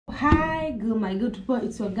Hi, my good people.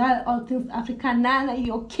 It's your girl, all things Africa, Nana,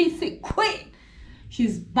 your kissy queen.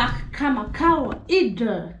 She's back, Kamakawa,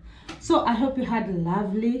 Idra. So I hope you had a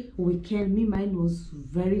lovely weekend. Mine was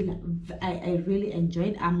I really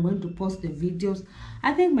enjoyed. I'm going to post the videos,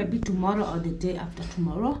 I think maybe tomorrow or the day after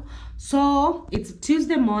tomorrow. So it's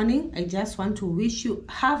Tuesday morning. I just want to wish you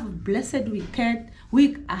have a blessed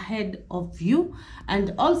week ahead of you.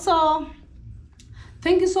 And also,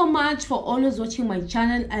 thank you so much for always watching my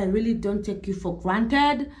channel. I really don't take you for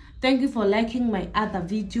granted. Thank you for liking my other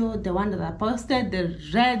video, the one that I posted, the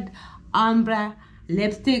red ombre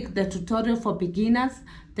lipstick, the tutorial for beginners.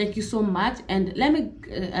 Thank you so much. And let me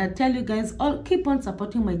tell you guys, all keep on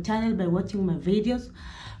supporting my channel by watching my videos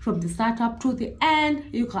from the start up to the end.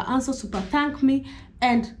 You can also super thank me,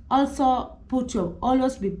 and also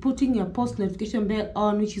always be putting your post notification bell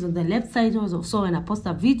on, which is on the left side also. So when I post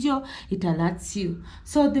a video, it alerts you.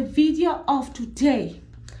 So the video of today,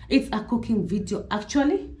 it's a cooking video.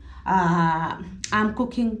 Actually, I'm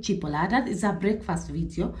cooking chipolatas. It's a breakfast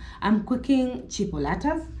video. I'm cooking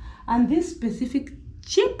chipolatas, and this specific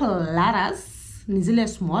chipolatas nizile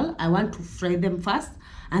small. I want to fry them first,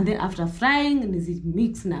 and then after frying, nizi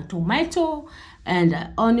mix na tomato and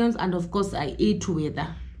onions, and of course I eat with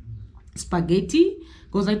spaghetti,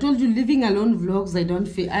 because I told you, living alone vlogs, I don't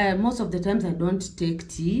feel most of the times I don't take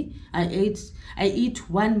tea. I eat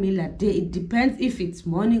one meal a day. It depends if it's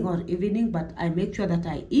morning or evening, but I make sure that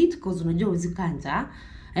I eat, because unajua uzikanja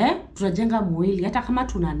tutajenga mwili, hata kama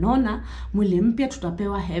tunanona mwili mpya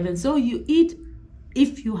tutapewa heaven. So you eat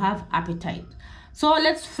if you have appetite. So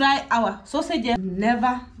let's fry our sausage.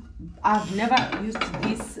 I've never used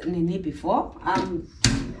this nini before.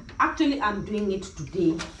 Actually I'm doing it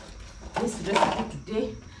today. This recipe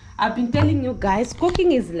today. I've been telling you guys,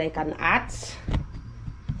 cooking is like an art.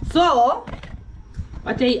 So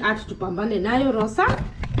what I art to pambane nayo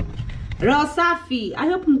rosafi. I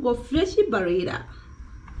hope mko freshy barida.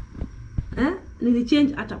 Nili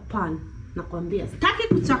change at a pan. Nakwambia sitaki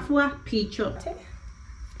kuchafua picho.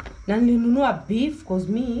 Na nilinunua beef, cause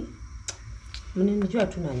me mninijua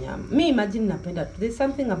tuna nyama. Me imagine napenda. There's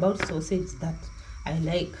something about sausage that I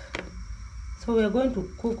like. So we are going to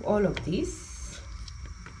cook all of this.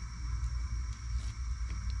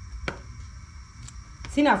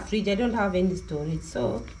 Sina fridge, I don't have any storage,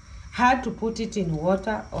 so I had to put it in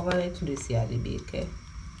water overnight to isiharibike.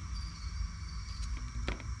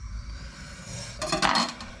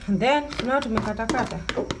 And then now tumekatakata.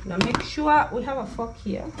 Now make sure we have a fork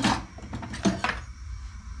here.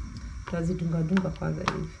 Tunazidunga kwanza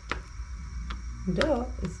hivi. Ndio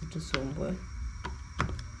isitusumbue.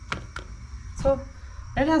 So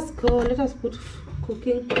let us put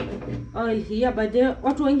cooking oil here. But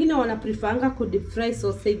watu wengine wana preferanga ku deep fry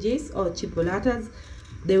sausages or chipolatas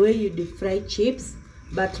the way you deep fry chips,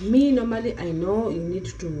 but me normally I know you need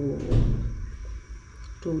to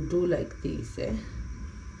do like this,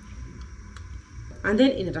 and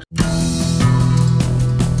then in it.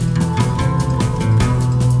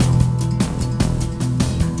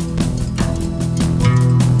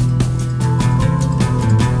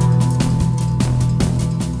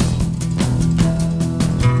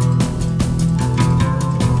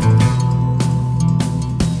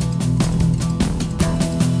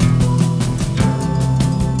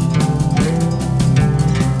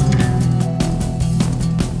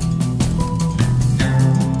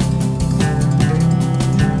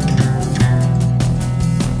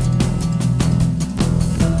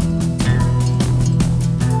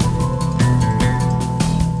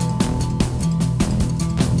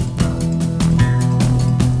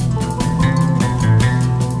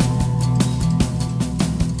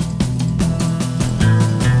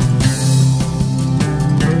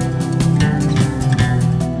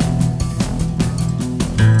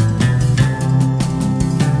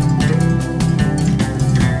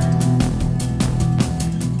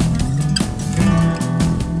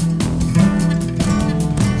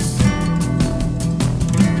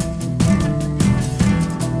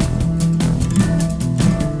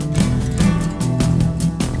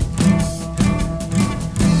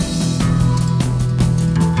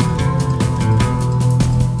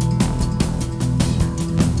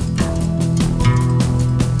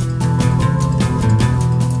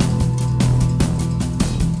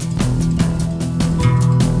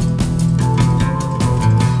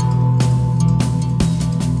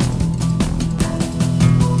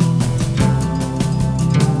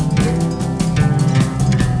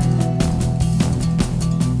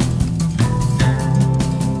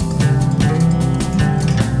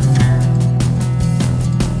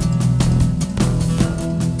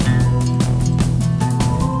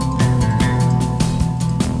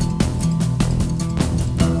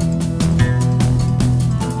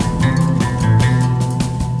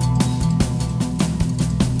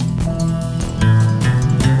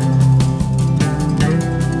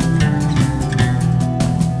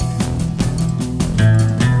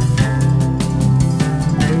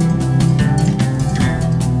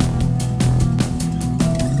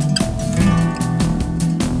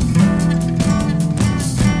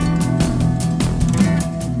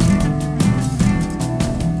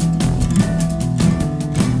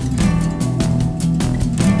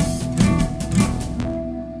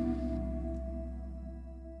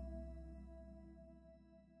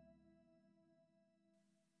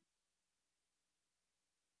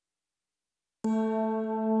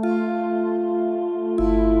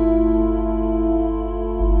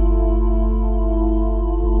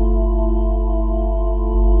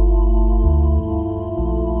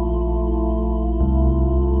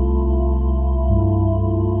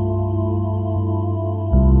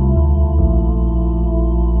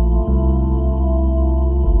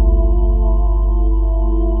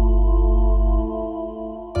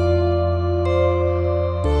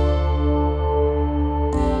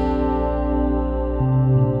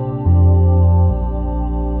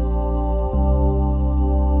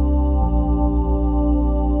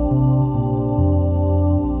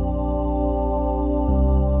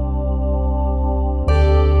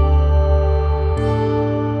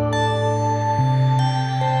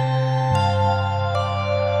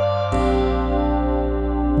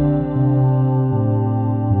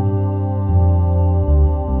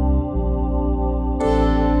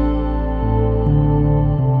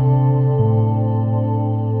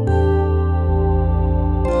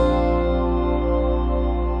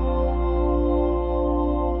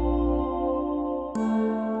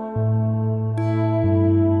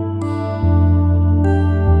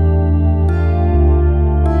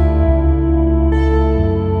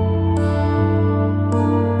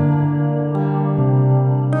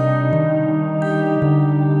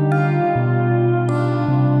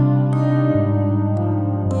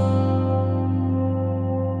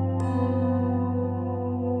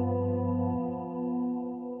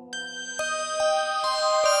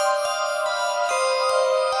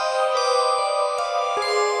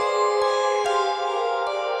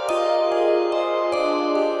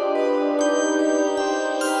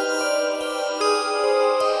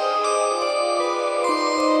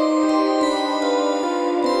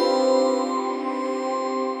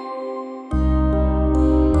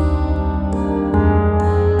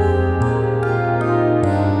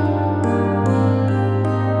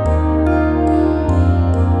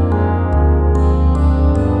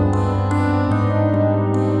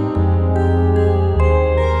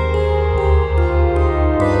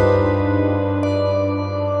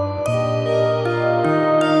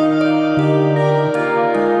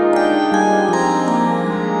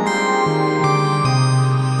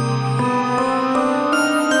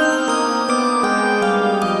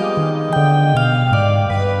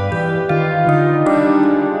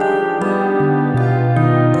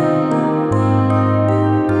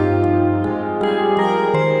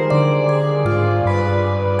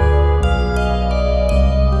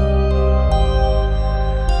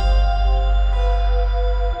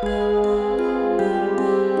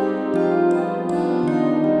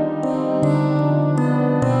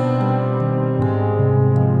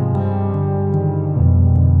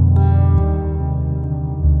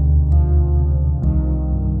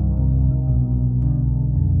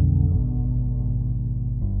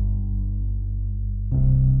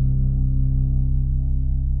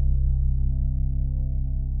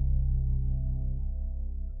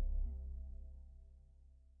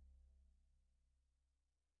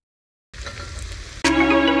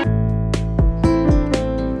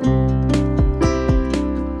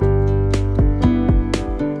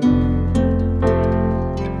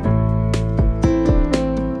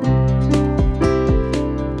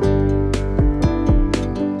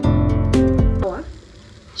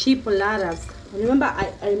 cheap lettuce. Remember,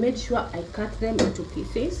 I made sure I cut them into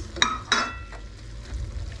pieces.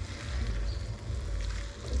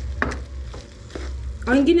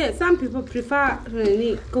 Some people prefer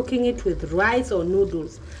cooking it with rice or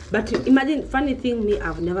noodles. But imagine, funny thing, me,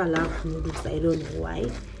 I've never loved noodles. I don't know why.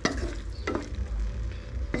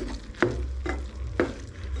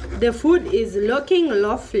 The food is looking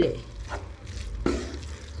lovely.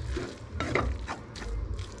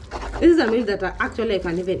 This is a meal that I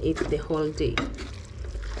can even eat the whole day.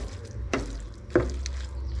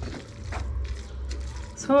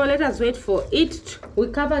 So let us wait for it. We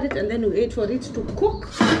covered it and then we wait for it to cook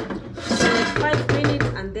for like 5 minutes,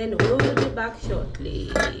 and then we will be back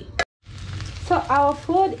shortly. So our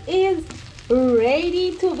food is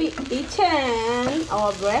ready to be eaten.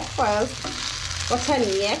 Our breakfast. Wacha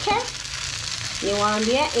niweke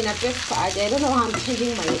niwaambie ina taste aje. I don't know how I'm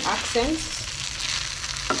changing my accent,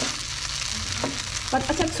 but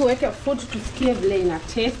acha tuweke food tusikie vile ina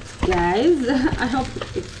taste, guys. I hope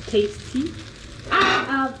it's tasty.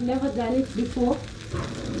 I've never done it before.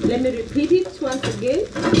 Let me repeat it once again.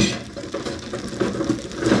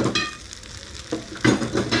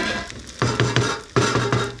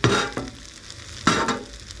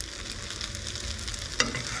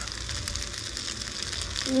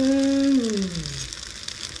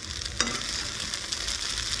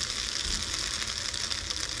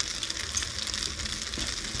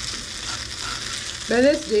 But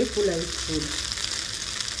let's day full of food.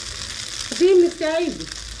 See, Mr. Ivy,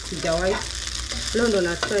 the white London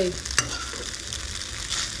at try.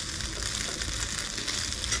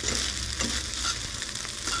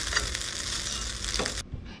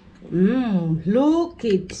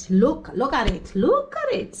 Look at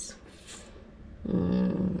it.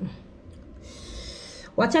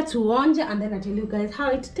 Watch it to onja, and then I tell you guys how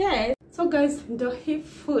it tastes. So guys, the hip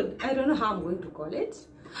food, I don't know how I'm going to call it,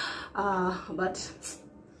 but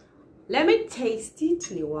let me taste it.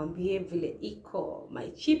 Niwaambie vile iko my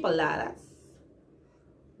cheap lettuce.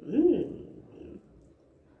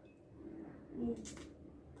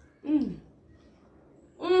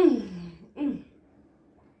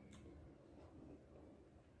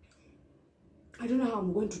 I don't know how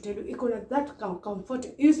I'm going to tell you. It's like that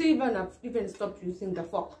comforting. You see, I've even stopped using the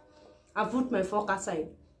fork. I put my fork aside.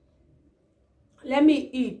 Let me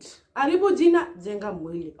eat. Aribu jina jenga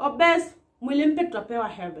mwili. Obes mwili mpe tutapewa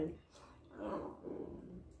heaven.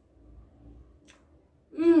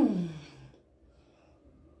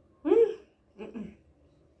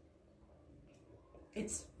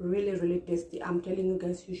 It's really tasty. I'm telling you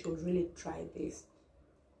guys, you should really try this.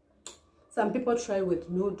 Some people try with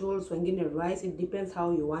noodles, wengine rice. It depends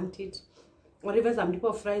how you want it. Or even some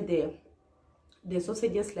people fry the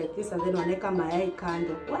sausages like this and then waneka mayai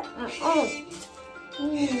kando. What?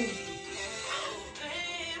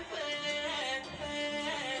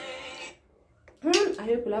 I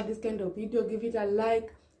hope you love this kind of video. Give it a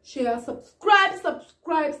like, share, subscribe.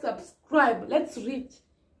 Let's reach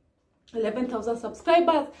 11,000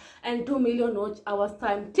 subscribers and 2 million watch hours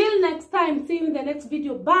time. Till next time, see you in the next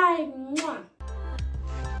video. Bye. Mwah.